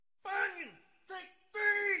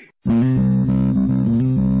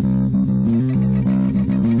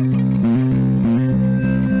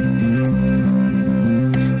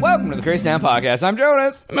the Crazy Town Podcast. I'm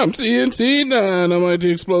Jonas. And I'm TNT. Nah, I might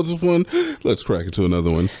the explosive one. Let's crack into another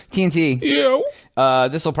one. TNT. Yo.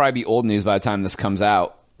 This will probably be old news by the time this comes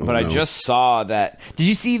out. But no. I just saw that. Did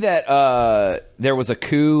you see that there was a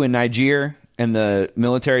coup in Nigeria and the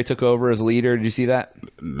military took over as leader? Did you see that?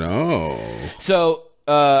 No. So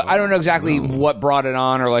I don't know exactly what brought it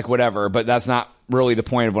on or like whatever, but that's not really the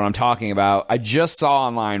point of what I'm talking about. I just saw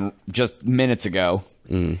online just minutes ago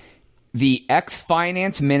the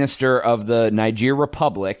ex-finance minister of the Nigeria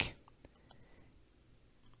Republic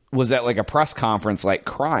was at like a press conference like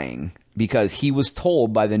crying because he was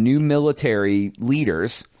told by the new military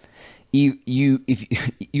leaders you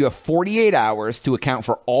have 48 hours to account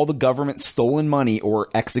for all the government's stolen money or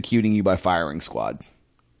executing you by firing squad.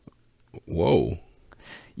 Whoa.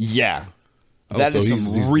 Yeah. That is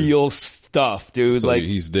some real stuff, dude. So like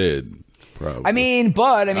he's dead, probably. I mean,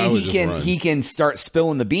 he can start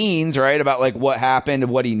spilling the beans, right, about like what happened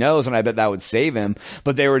and what he knows, and I bet that would save him.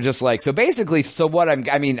 But they were just like, so basically,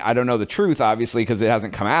 I don't know the truth, obviously, because it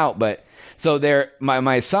hasn't come out, but so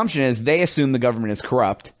my assumption is they assume the government is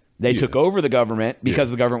corrupt. They took over the government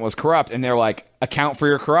because the government was corrupt, and they're like, account for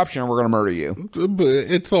your corruption or we're going to murder you. But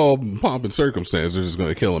it's all pomp and circumstance. They're just going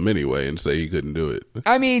to kill him anyway and say he couldn't do it.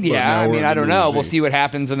 I mean, I don't know. We'll see what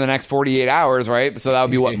happens in the next 48 hours, right? So that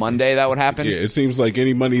would be what, Monday that would happen? Yeah, it seems like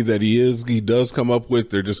any money that he does come up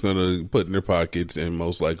with, they're just going to put in their pockets and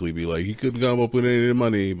most likely be like, he couldn't come up with any of the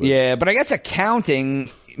money. But. Yeah, but I guess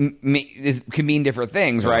accounting can mean different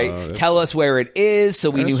things, right? Tell us where it is so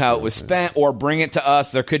we knew how it was spent, or bring it to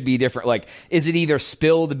us. There could be different, like, is it either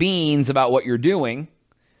spill the beans about what you're doing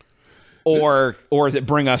or is it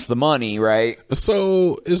bring us the money, right?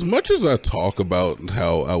 So as much as I talk about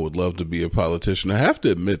how I would love to be a politician, I have to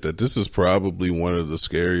admit that this is probably one of the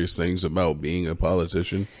scariest things about being a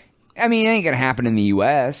politician. I mean, it ain't gonna happen in the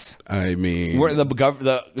U.S. I mean, where the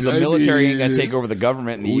military ain't gonna take over the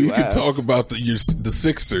government in the U.S. We could talk about the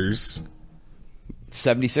Sixers,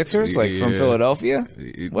 76ers, like from Philadelphia.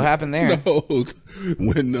 What happened there? No,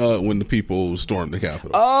 when the people stormed the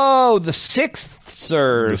Capitol. Oh, the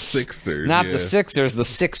Sixers, not yeah. the Sixers, the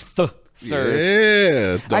Sixthers.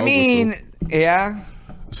 Yeah, I mean, yeah.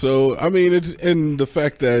 So I mean, and the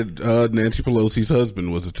fact that Nancy Pelosi's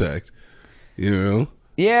husband was attacked, you know.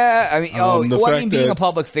 Yeah, I mean, being a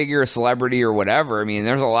public figure, a celebrity, or whatever. I mean,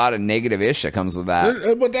 there's a lot of negative ish that comes with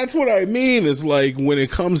that. But that's what I mean. Is like when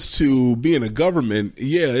it comes to being a government,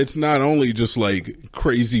 it's not only just like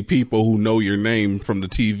crazy people who know your name from the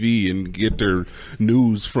TV and get their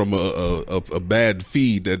news from a bad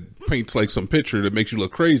feed that paints like some picture that makes you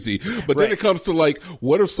look crazy. But then it comes to like,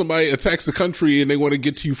 what if somebody attacks the country and they want to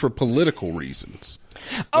get to you for political reasons?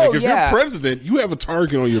 Like if you're president, you have a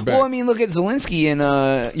target on your back. Well, I mean, look at Zelensky in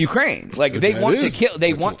Ukraine. Like they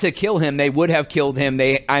want to kill him. They would have killed him.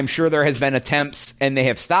 I'm sure there has been attempts and they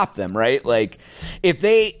have stopped them, right? Like if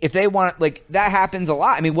they want, like that happens a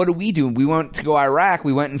lot. I mean, what do? We went to go Iraq.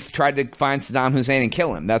 We went and tried to find Saddam Hussein and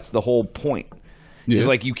kill him. That's the whole point. Yeah. It's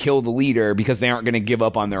like you kill the leader because they aren't going to give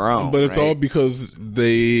up on their own. But it's all because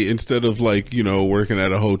they, instead of like, working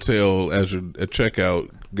at a hotel as a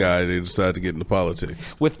checkout guy, they decide to get into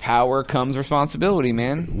politics. With power comes responsibility,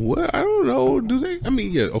 man. Well, I don't know. Do they? I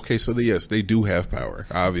mean, yeah. Okay, so yes, they do have power.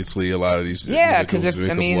 Obviously, a lot of these. Yeah, because if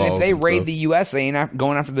they raid the U.S., they ain't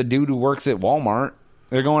going after the dude who works at Walmart.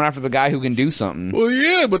 They're going after the guy who can do something. Well,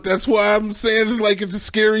 yeah, but that's why I'm saying it's a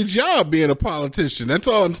scary job being a politician. That's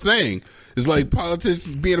all I'm saying. It's like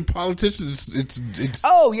being a politician. It's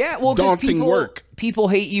daunting work. People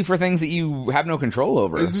hate you for things that you have no control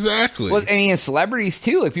over. Exactly. Well, I mean, as celebrities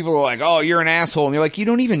too. Like people are like, "Oh, you're an asshole," and you're like, "You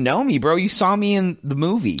don't even know me, bro. You saw me in the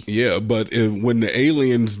movie." Yeah, but when the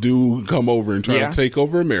aliens do come over and try to take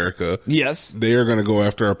over America, yes, they are going to go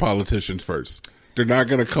after our politicians first. They're not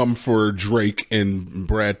going to come for Drake and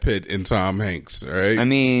Brad Pitt and Tom Hanks. All right. I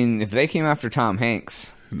mean, if they came after Tom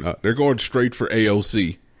Hanks, no, they're going straight for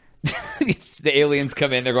AOC. The aliens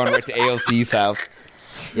come in, they're going right to AOC's house.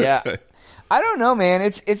 Yeah. I don't know, man.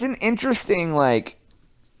 It's an interesting, like,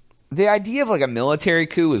 the idea of like a military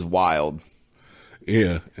coup is wild.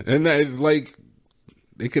 Yeah. And like,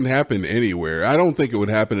 it can happen anywhere. I don't think it would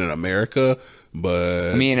happen in America,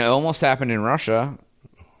 but. I mean, it almost happened in Russia.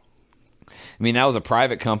 I mean, that was a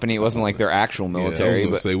private company. It wasn't like their actual military. I was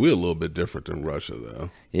going to say, we're a little bit different than Russia,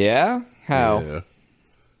 though. Yeah? How? Yeah.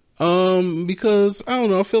 Because I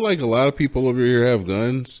don't know, I feel like a lot of people over here have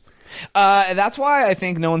guns. That's why I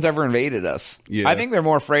think no one's ever invaded us. Yeah. I think they're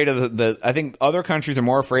more afraid of I think other countries are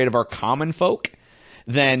more afraid of our common folk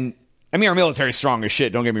than, I mean, our military's strong as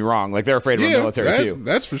shit, don't get me wrong. Like, they're afraid of our military too.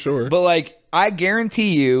 That's for sure. But like, I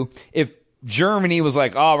guarantee you, if Germany was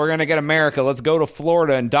like, oh, we're going to get America. Let's go to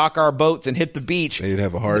Florida and dock our boats and hit the beach. They'd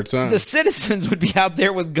have a hard time. The citizens would be out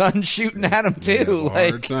there with guns shooting at them, too.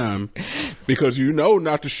 Hard time. Because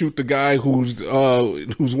not to shoot the guy who's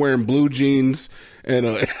wearing blue jeans and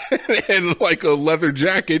and like a leather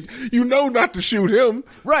jacket. Not to shoot him.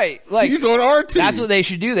 Right. Like, he's on our team. That's what they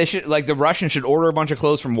should do. They should, like, the Russians should order a bunch of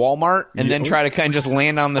clothes from Walmart and then try to kind of just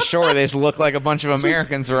land on the shore. They just look like a bunch of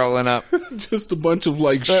Americans rolling up. Just a bunch of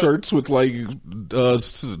like shirts with like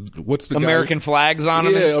what's the American flags on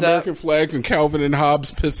them and stuff. American flags and Calvin and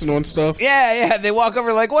Hobbes pissing on stuff. Yeah. They walk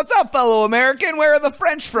over like, what's up, fellow American? Where are the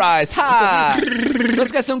French fries? Ha!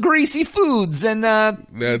 Let's get some greasy foods. And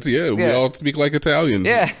we all speak like Italians.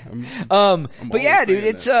 Yeah. But yeah, dude,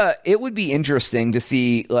 it would be interesting to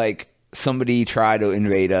see like somebody try to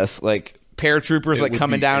invade us, like paratroopers like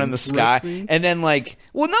coming down in the sky, and then like,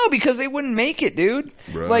 well, no, because they wouldn't make it, dude.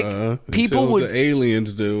 Bruh, like people would, the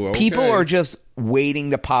aliens do. Okay. People are just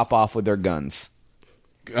waiting to pop off with their guns.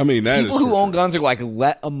 I mean, people who own guns are like,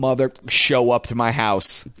 let a mother show up to my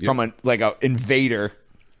house from a invader.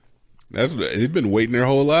 They've been waiting their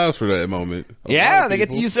whole lives for that moment. Yeah, they get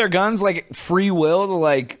to use their guns like free will to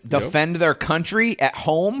like defend their country at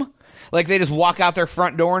home. Like they just walk out their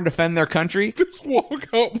front door and defend their country. Just walk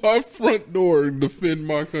out my front door and defend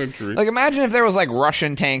my country. Like imagine if there was like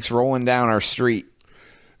Russian tanks rolling down our street.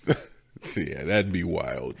 Yeah, that'd be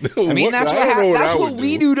wild. I mean, that's what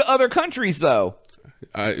we do to other countries, though.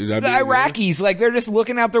 The Iraqis, like, they're just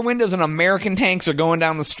looking out their windows and American tanks are going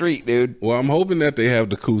down the street, dude. Well, I'm hoping that they have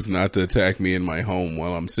the couth not to attack me in my home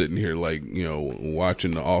while I'm sitting here, like,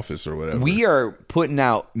 watching The Office or whatever. We are putting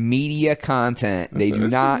out media content. They do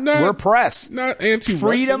not we're press. Not anti-Russian.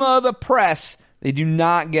 Freedom of the press. They do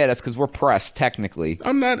not get us because we're press, technically.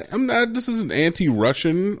 I'm not, this isn't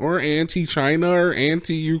anti-Russian or anti-China or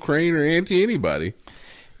anti-Ukraine or anti-anybody.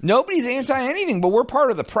 Nobody's anti-anything, but we're part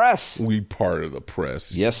of the press. We part of the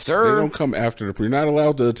press. Yes, sir. They don't come after the press. You're not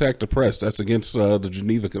allowed to attack the press. That's against the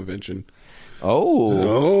Geneva Convention.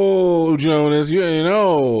 Oh, Jonas,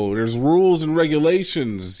 there's rules and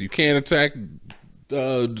regulations. You can't attack,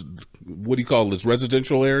 what do you call this,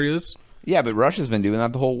 residential areas? Yeah, but Russia's been doing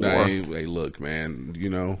that the whole war. Hey, look, man,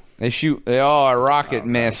 a rocket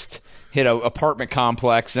missed, hit an apartment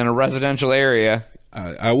complex in a residential area.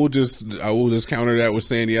 I will just counter that with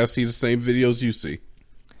saying, yeah, I see the same videos you see.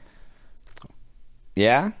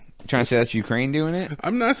 Yeah? You trying to say that's Ukraine doing it?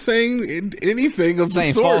 I'm not saying anything of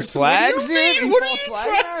the sort. False flags, dude? What are you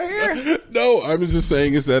out here? No, I'm just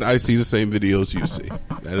saying is that I see the same videos you see.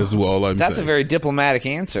 That is all I'm saying. That's a very diplomatic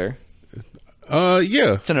answer.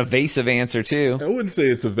 Yeah. It's an evasive answer, too. I wouldn't say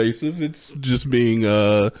it's evasive. It's just being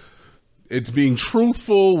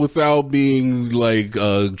truthful without being, like,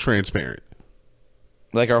 transparent.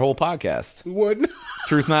 Like our whole podcast. What?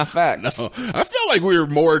 Truth, not facts. No. I feel like we were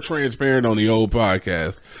more transparent on the old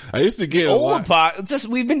podcast. I used to get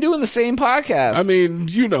we've been doing the same podcast. I mean,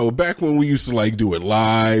 back when we used to like do it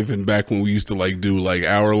live, and back when we used to like do like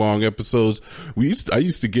hour-long episodes, I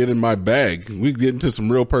used to get in my bag. We'd get into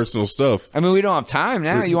some real personal stuff. I mean, we don't have time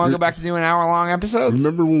now. You want to go back to doing hour-long episodes?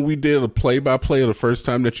 Remember when we did a play-by-play of the first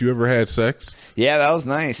time that you ever had sex? Yeah, that was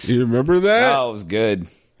nice. You remember that? Oh, it was good.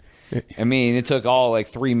 I mean, it took all like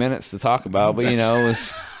 3 minutes to talk about, but it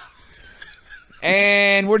was.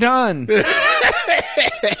 And we're done.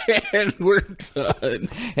 And we're done.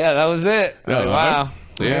 Yeah, that was it. Wow.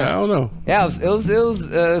 Yeah, I don't know. Yeah, it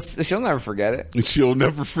was. She'll never forget it. She'll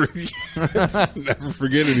never forget. Never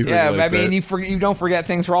forget anything. Yeah, like I mean, that. you don't forget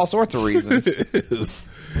things for all sorts of reasons.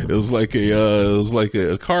 It was like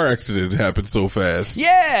a car accident happened so fast.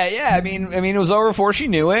 Yeah. I mean, it was over before she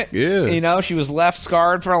knew it. Yeah. She was left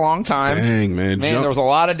scarred for a long time. Dang, man. There was a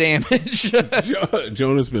lot of damage.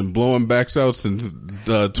 Jonah's been blowing backs out since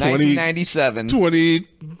 1997.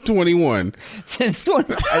 2021. Since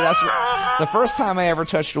the first time I ever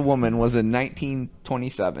touched a woman was in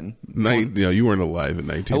 1927. You weren't alive in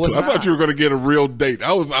 1920. I thought you were going to get a real date.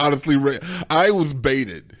 I was honestly I was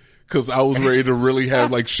baited. Because I was ready to really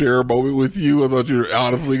have, share a moment with you. I thought you were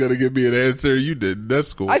honestly going to give me an answer. You didn't.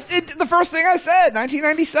 That's cool. The first thing I said,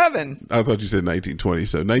 1997. I thought you said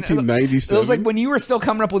 1927. 1997? It was like when you were still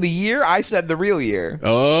coming up with a year, I said the real year.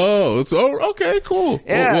 Oh, okay, cool.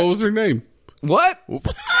 Yeah. What was her name? What?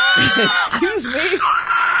 Excuse me?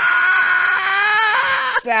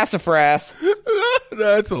 Sassafras.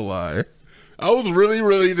 That's a lie. I was really,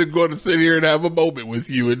 really going to sit here and have a moment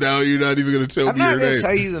with you, and now you're not even going to tell me your name. I'm not going to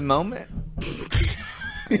tell you the moment.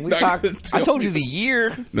 I told you the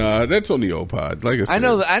year. Nah, that's on the old pod. Like I said,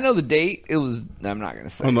 I know the date. It was. I'm not gonna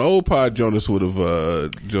say. On the old pod, Jonas would have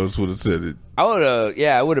said it. I would have.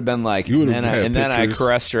 Yeah, I would have been like. And then I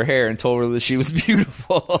caressed her hair and told her that she was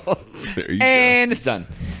beautiful. And it's done.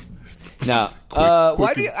 No,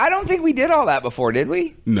 I don't think we did all that before, did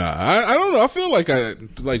we? Nah, I don't know. I feel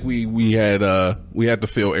like we had to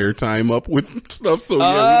fill airtime up with stuff.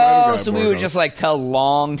 So we would just like tell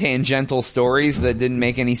long tangential stories that didn't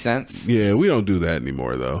make any sense. Yeah, we don't do that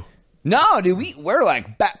anymore, though. No, dude, we're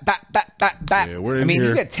like back. Yeah, I mean,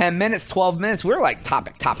 you get 10 minutes, 12 minutes. We're like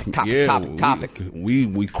topic.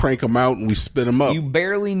 We crank them out and we spit them up. You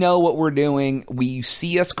barely know what we're doing. You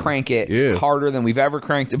see us crank it harder than we've ever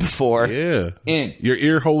cranked it before. Yeah. Your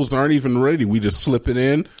ear holes aren't even ready. We just slip it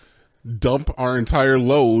in, dump our entire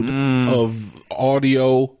load of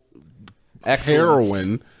audio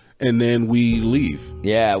heroin, and then we leave.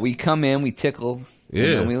 Yeah, we come in, we tickle. Yeah.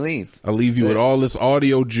 And then we leave. I leave you with all this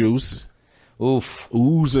audio juice. Oof.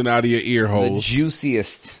 Oozing out of your ear holes. The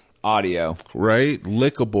juiciest audio. Right?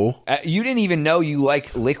 Lickable. You didn't even know you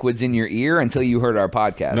like liquids in your ear until you heard our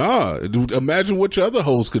podcast. Nah. Imagine what your other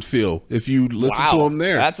holes could feel if you listen to them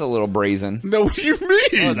there. That's a little brazen. No, what do you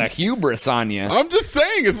mean? Oh, the hubris on you. I'm just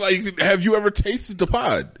saying. It's like, have you ever tasted the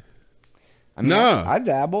pod? I mean, nah. I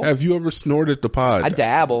dabble. Have you ever snorted the pod? I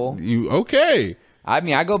dabble. Okay. I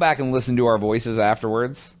mean, I go back and listen to our voices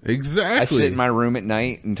afterwards. Exactly. I sit in my room at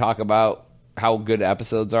night and talk about how good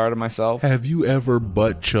episodes are to myself. Have you ever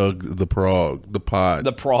butt chugged the pod? The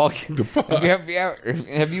prog? The pod.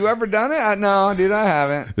 Have you ever done it? No, dude, I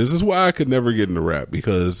haven't. This is why I could never get into rap,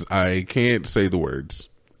 because I can't say the words.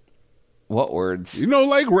 What words? You know,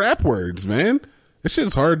 like rap words, man. This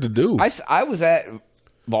shit's hard to do. I was at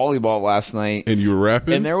volleyball last night. And you were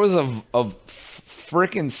rapping? And there was a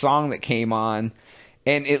freaking song that came on.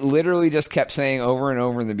 And it literally just kept saying over and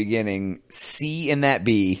over in the beginning, C and that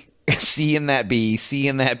B, C and that B, C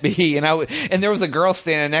and that B. And there was a girl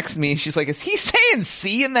standing next to me, and she's like, is he saying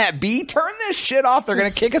C and that B? Turn this shit off. They're going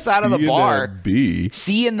to kick us out of the bar. B.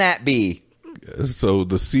 C and that B. So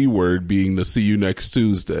the C word being the see you next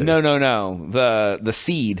Tuesday. No. The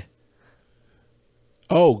seed.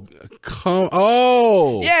 Oh,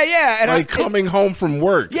 yeah, and like coming home from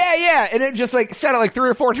work. Yeah, and it just like said it like 3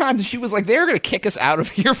 or 4 times, and she was like, "They're gonna kick us out of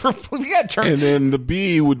here for we got to turn." And then the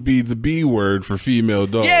B would be the B word for female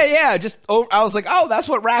dog. Yeah. I was like, "Oh, that's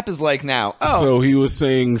what rap is like now." Oh, so he was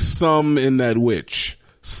saying some in that witch,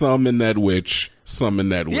 some in that witch, some in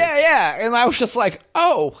that witch. Yeah, and I was just like,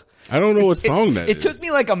 "Oh." I don't know what song that is. It took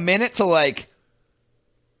me like a minute to like.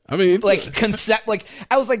 I mean, it's like concept. Like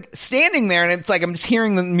I was like standing there, and it's like I'm just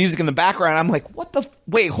hearing the music in the background. I'm like, "What the?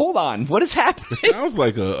 Wait, hold on. What is happening?" It sounds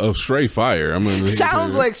like a straight fire.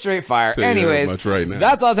 Sounds like straight fire. Anyways, right now.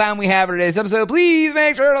 That's all the time we have for today's episode. Please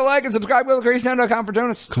make sure to like and subscribe. Go to crazytown.com for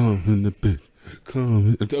Jonas. Come in the bit.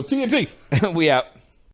 Come in. TNT. We out.